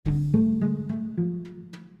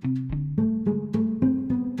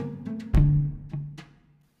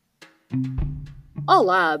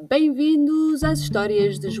Olá, bem-vindos às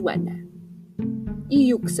histórias de Joana.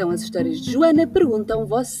 E o que são as histórias de Joana? Perguntam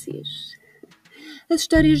vocês. As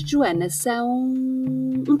histórias de Joana são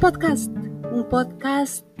um podcast. Um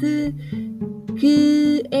podcast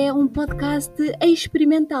que é um podcast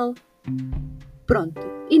experimental. Pronto,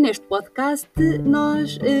 e neste podcast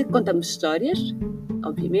nós contamos histórias,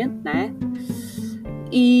 obviamente, não é?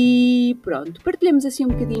 E pronto, partilhamos assim um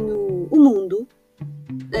bocadinho o mundo,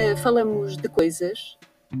 falamos de coisas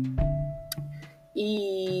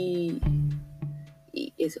e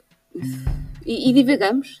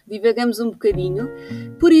divagamos um bocadinho.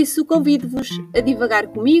 Por isso, convido-vos a divagar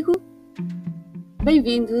comigo.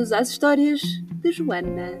 Bem-vindos às histórias de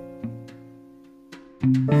Joana.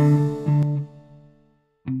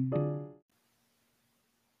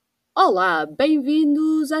 Olá,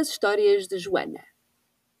 bem-vindos às histórias de Joana.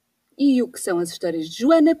 E o que são as histórias de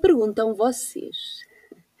Joana? Perguntam vocês.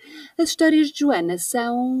 As histórias de Joana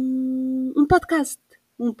são um podcast.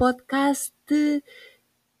 Um podcast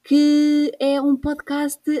que é um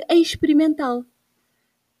podcast experimental.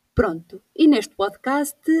 Pronto, e neste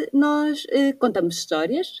podcast nós contamos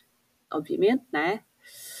histórias, obviamente, não é?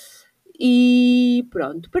 E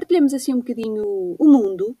pronto, partilhamos assim um bocadinho o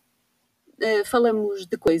mundo, falamos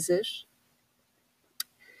de coisas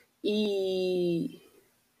e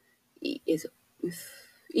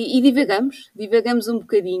divagamos um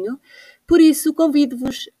bocadinho. Por isso,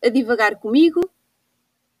 convido-vos a divagar comigo.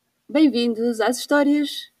 Bem-vindos às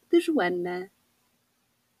histórias de Joana.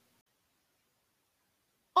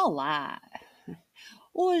 Olá!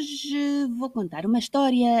 Hoje vou contar uma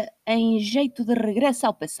história em jeito de regresso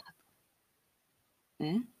ao passado.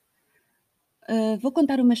 Vou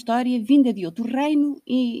contar uma história vinda de outro reino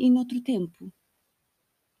e noutro tempo.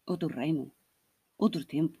 Outro reino? Outro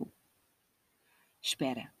tempo?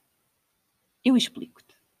 Espera, eu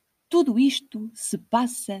explico-te. Tudo isto se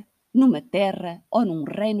passa numa terra ou num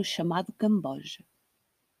reino chamado Camboja.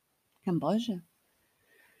 Camboja?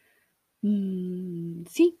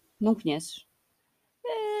 Sim, não conheces?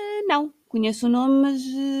 Não, conheço o nome, mas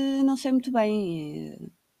não sei muito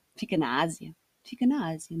bem. Fica na Ásia. Fica na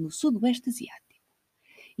Ásia, no sudoeste asiático.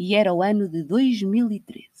 E era o ano de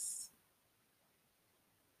 2013.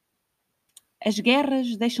 As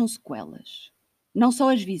guerras deixam sequelas, não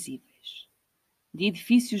só as visíveis, de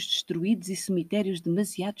edifícios destruídos e cemitérios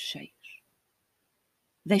demasiado cheios.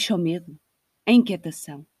 Deixam medo, a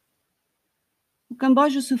inquietação. O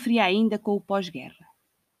Camboja sofria ainda com o pós-guerra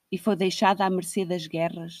e foi deixado à mercê das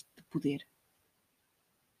guerras de poder.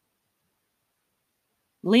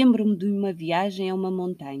 Lembro-me de uma viagem a uma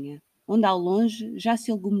montanha, onde ao longe já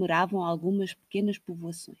se aglomeravam algumas pequenas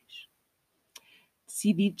povoações.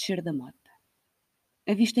 Decidi descer da mota.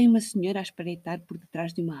 Avistei uma senhora a espreitar por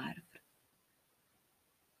detrás de uma árvore.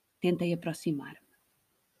 Tentei aproximar-me.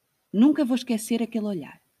 Nunca vou esquecer aquele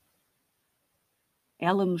olhar.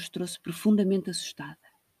 Ela mostrou-se profundamente assustada.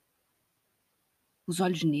 Os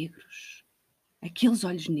olhos negros, aqueles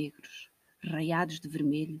olhos negros, raiados de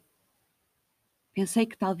vermelho. Pensei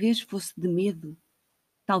que talvez fosse de medo,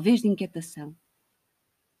 talvez de inquietação.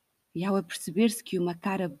 E ao aperceber-se que uma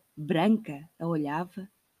cara branca a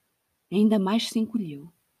olhava, ainda mais se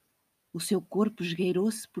encolheu. O seu corpo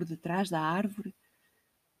esgueirou-se por detrás da árvore,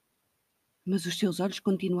 mas os seus olhos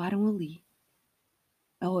continuaram ali,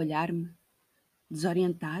 a olhar-me,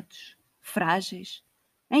 desorientados, frágeis,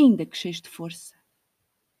 ainda que cheios de força.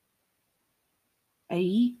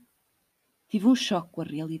 Aí tive um choque com a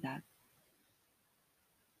realidade.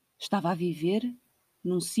 Estava a viver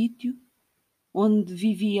num sítio onde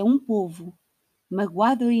vivia um povo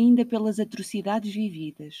magoado ainda pelas atrocidades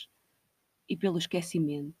vividas e pelo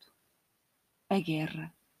esquecimento. A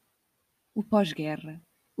guerra, o pós-guerra,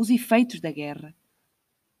 os efeitos da guerra.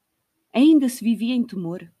 Ainda se vivia em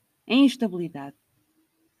temor, em instabilidade.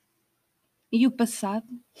 E o passado?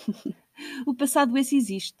 O passado esse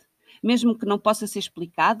existe, mesmo que não possa ser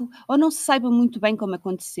explicado ou não se saiba muito bem como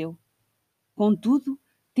aconteceu. Contudo,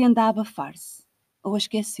 tende a abafar-se ou a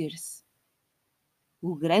esquecer-se.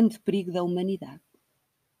 O grande perigo da humanidade.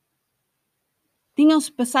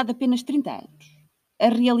 Tinham-se passado apenas 30 anos. A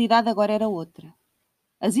realidade agora era outra.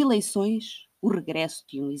 As eleições, o regresso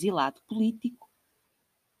de um exilado político,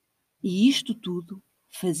 e isto tudo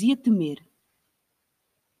fazia temer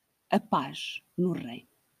a paz no reino.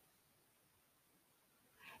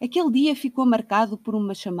 Aquele dia ficou marcado por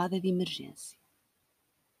uma chamada de emergência.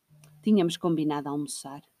 Tínhamos combinado a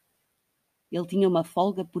almoçar. Ele tinha uma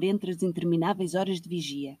folga por entre as intermináveis horas de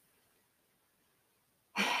vigia,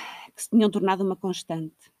 que se tinham tornado uma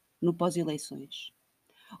constante no pós-eleições.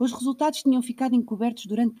 Os resultados tinham ficado encobertos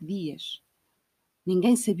durante dias.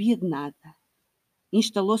 Ninguém sabia de nada.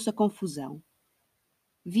 Instalou-se a confusão.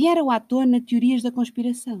 Vieram à tona teorias da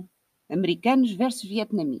conspiração. Americanos versus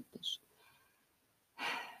vietnamitas.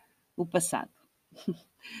 O passado.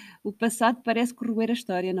 O passado parece corroer a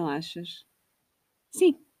história, não achas?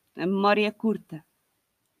 Sim, a memória é curta.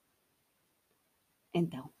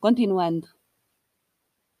 Então, continuando.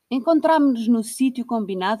 Encontrámo-nos no sítio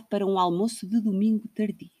combinado para um almoço de domingo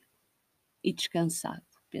tardio. E descansado,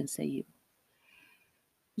 pensei eu.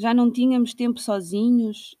 Já não tínhamos tempo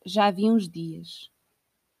sozinhos, já havia uns dias.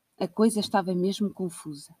 A coisa estava mesmo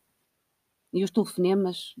confusa. E os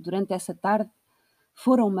telefonemas, durante essa tarde,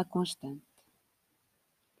 foram uma constante.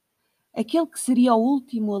 Aquele que seria o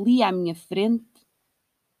último ali à minha frente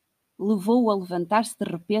levou-o a levantar-se de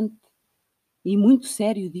repente e, muito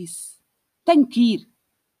sério, disse: "Tenho que ir."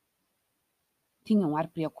 Tinha um ar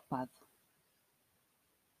preocupado.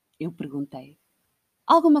 Eu perguntei: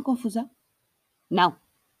 "Alguma confusão?" "Não.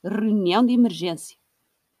 Reunião de emergência."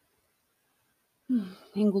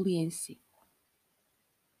 Engoli em si.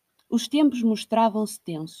 Os tempos mostravam-se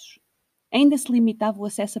tensos. Ainda se limitava o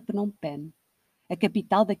acesso a Phnom Penh, a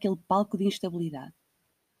capital daquele palco de instabilidade.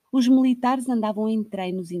 Os militares andavam em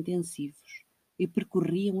treinos intensivos e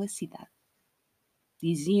percorriam a cidade.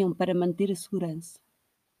 Diziam para manter a segurança.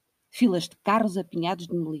 Filas de carros apinhados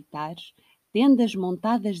de militares, tendas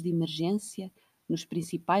montadas de emergência nos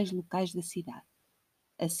principais locais da cidade.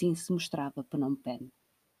 Assim se mostrava Phnom Penh.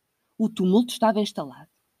 O tumulto estava instalado.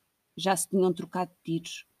 Já se tinham trocado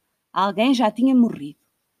tiros. Alguém já tinha morrido.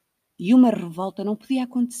 E uma revolta não podia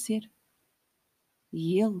acontecer.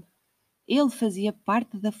 E ele fazia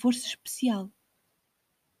parte da força especial.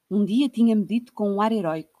 Um dia tinha-me dito com um ar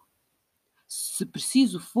heroico: "Se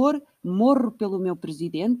preciso for, morro pelo meu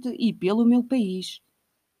presidente e pelo meu país."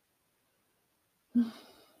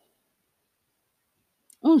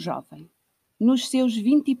 Um jovem, nos seus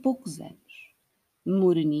 20 e poucos anos,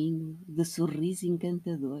 moreninho, de sorriso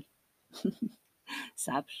encantador.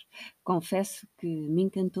 Sabes, confesso que me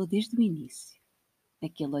encantou desde o início.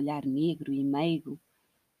 Aquele olhar negro e meigo,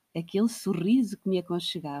 aquele sorriso que me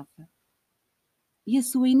aconchegava. E a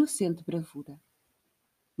sua inocente bravura.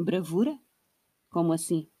 Bravura? Como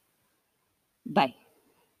assim? Bem,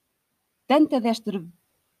 tanta desta,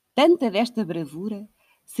 tanta desta bravura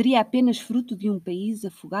seria apenas fruto de um país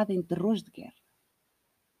afogado em terrores de guerra.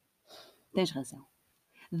 Tens razão.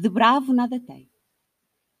 De bravo nada tem.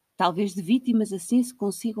 Talvez de vítimas assim se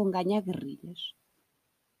consigam ganhar guerrilhas.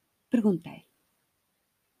 Perguntei: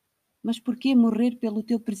 "Mas porquê morrer pelo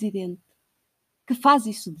teu presidente? Que faz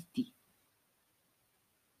isso de ti?"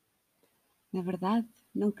 Na verdade,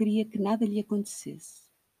 não queria que nada lhe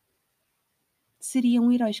acontecesse. Seria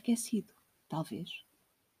um herói esquecido, talvez.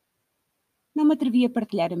 Não me atrevi a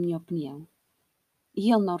partilhar a minha opinião.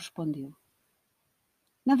 E ele não respondeu.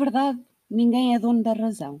 Na verdade, ninguém é dono da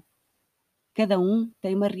razão. Cada um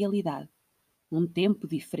tem uma realidade, um tempo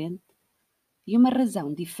diferente e uma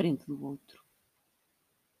razão diferente do outro.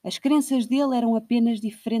 As crenças dele eram apenas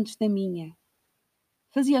diferentes da minha.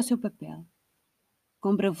 Fazia o seu papel.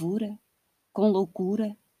 Com bravura, com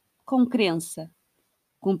loucura, com crença.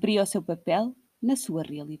 Cumpria o seu papel na sua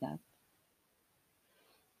realidade.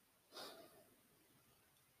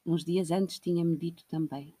 Uns dias antes tinha-me dito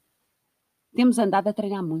também: "Temos andado a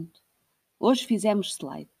treinar muito. Hoje fizemos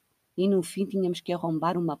slide e no fim tínhamos que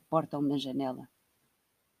arrombar uma porta ou uma janela."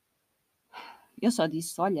 Eu só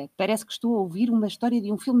disse: "Olha, parece que estou a ouvir uma história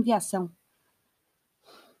de um filme de ação."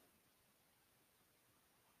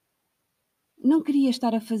 Não queria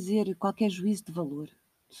estar a fazer qualquer juízo de valor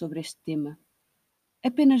sobre este tema.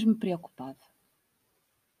 Apenas me preocupava.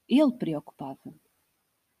 Ele preocupava.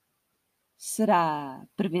 Será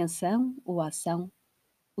prevenção ou ação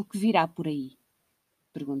o que virá por aí?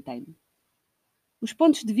 Perguntei-me. Os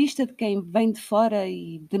pontos de vista de quem vem de fora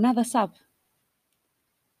e de nada sabe.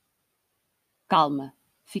 Calma,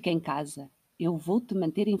 fica em casa. Eu vou-te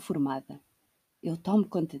manter informada. Eu tomo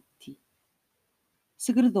conta de ti.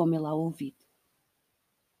 Segredou-me lá ao ouvido.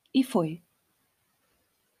 E foi.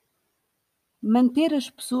 Manter as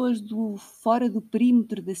pessoas fora do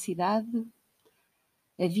perímetro da cidade.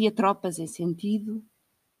 Havia tropas em sentido.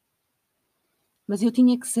 Mas eu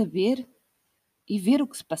tinha que saber e ver o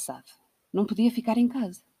que se passava. Não podia ficar em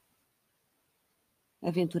casa.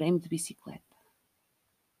 Aventurei-me de bicicleta.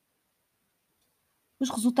 Os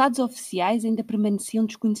resultados oficiais ainda permaneciam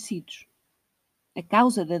desconhecidos. A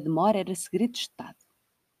causa da demora era segredo de Estado.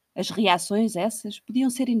 As reações essas podiam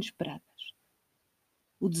ser inesperadas.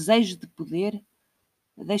 O desejo de poder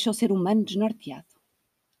deixa o ser humano desnorteado.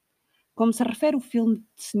 Como se refere o filme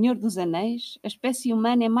de Senhor dos Anéis, a espécie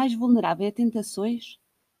humana é mais vulnerável a tentações,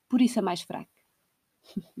 por isso a mais fraca.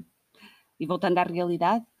 E voltando à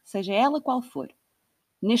realidade, seja ela qual for,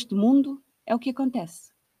 neste mundo é o que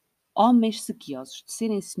acontece. Homens sequiosos de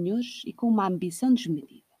serem senhores e com uma ambição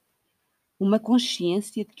desmedida. Uma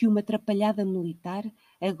consciência de que uma atrapalhada militar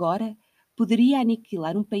agora poderia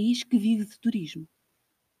aniquilar um país que vive de turismo.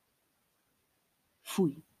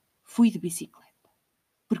 Fui de bicicleta.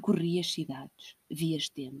 Percorri as cidades, vi as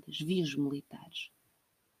tendas, vi os militares.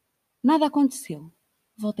 Nada aconteceu.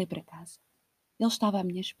 Voltei para casa. Ele estava à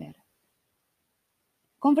minha espera.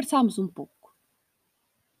 Conversámos um pouco.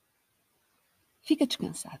 Fica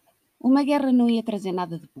descansada. Uma guerra não ia trazer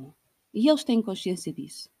nada de bom. E eles têm consciência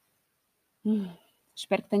disso.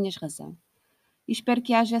 Espero que tenhas razão. E espero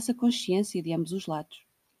que haja essa consciência de ambos os lados.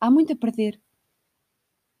 Há muito a perder.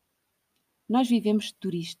 Nós vivemos de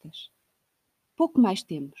turistas. Pouco mais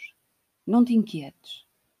temos. Não te inquietes.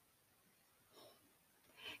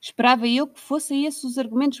 Esperava eu que fossem esses os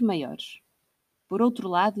argumentos maiores. Por outro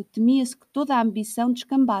lado, temia-se que toda a ambição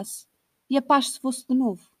descambasse e a paz se fosse de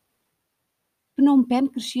novo. Phnom Penh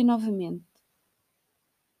crescia novamente.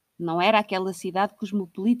 Não era aquela cidade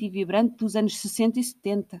cosmopolita e vibrante dos anos 60 e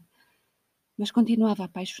 70, mas continuava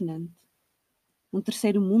apaixonante. Um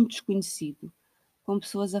terceiro mundo desconhecido, com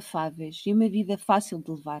pessoas afáveis e uma vida fácil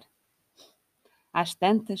de levar. Às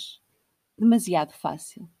tantas, demasiado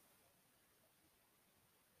fácil.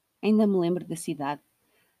 Ainda me lembro da cidade.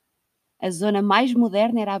 A zona mais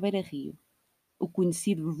moderna era a beira-rio, o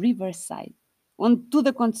conhecido Riverside, onde tudo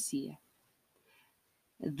acontecia.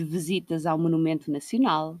 De visitas ao Monumento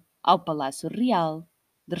Nacional, ao Palácio Real,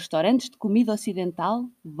 de restaurantes de comida ocidental,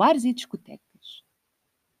 bares e discotecas.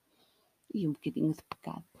 E um bocadinho de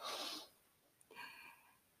pecado.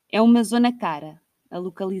 É uma zona cara, a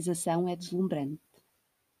localização é deslumbrante.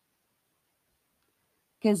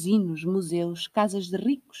 Casinos, museus, casas de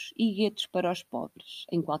ricos e guetos para os pobres,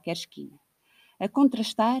 em qualquer esquina, a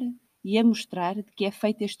contrastar e a mostrar de que é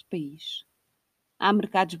feito este país. Há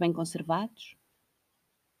mercados bem conservados,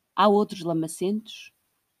 há outros lamacentos,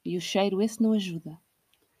 e o cheiro esse não ajuda.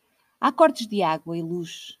 Há cortes de água e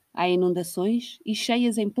luz, há inundações e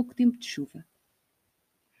cheias em pouco tempo de chuva.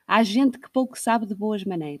 Há gente que pouco sabe de boas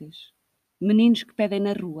maneiras, meninos que pedem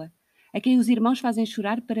na rua, a quem os irmãos fazem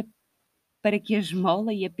chorar para que a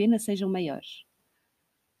esmola e a pena sejam maiores.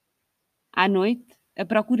 À noite, à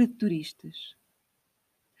procura de turistas.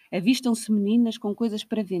 Avistam-se meninas com coisas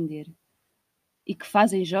para vender e que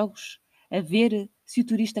fazem jogos a ver se o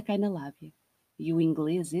turista cai na lábia. E o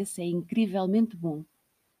inglês, esse, é incrivelmente bom.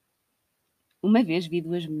 Uma vez vi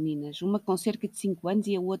duas meninas, uma com cerca de 5 anos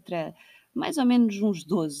e a outra mais ou menos uns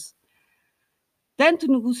 12.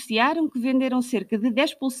 Tanto negociaram que venderam cerca de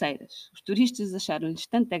 10 pulseiras. Os turistas acharam-lhes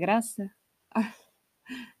tanta graça.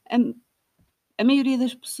 A maioria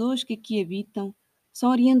das pessoas que aqui habitam são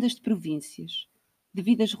oriundas de províncias, de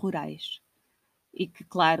vidas rurais. E que,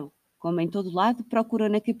 claro, como em todo lado, procuram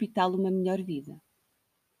na capital uma melhor vida.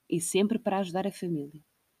 E sempre para ajudar a família.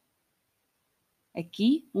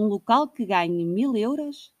 Aqui, um local que ganhe 1000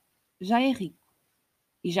 euros já é rico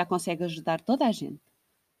e já consegue ajudar toda a gente.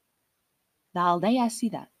 Da aldeia à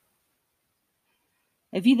cidade.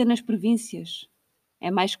 A vida nas províncias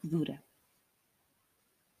é mais que dura.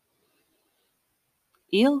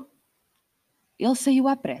 Ele saiu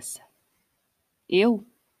à pressa. Eu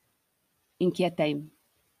inquietei-me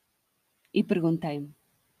e perguntei-me: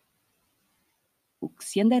 o que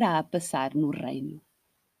se andará a passar no reino?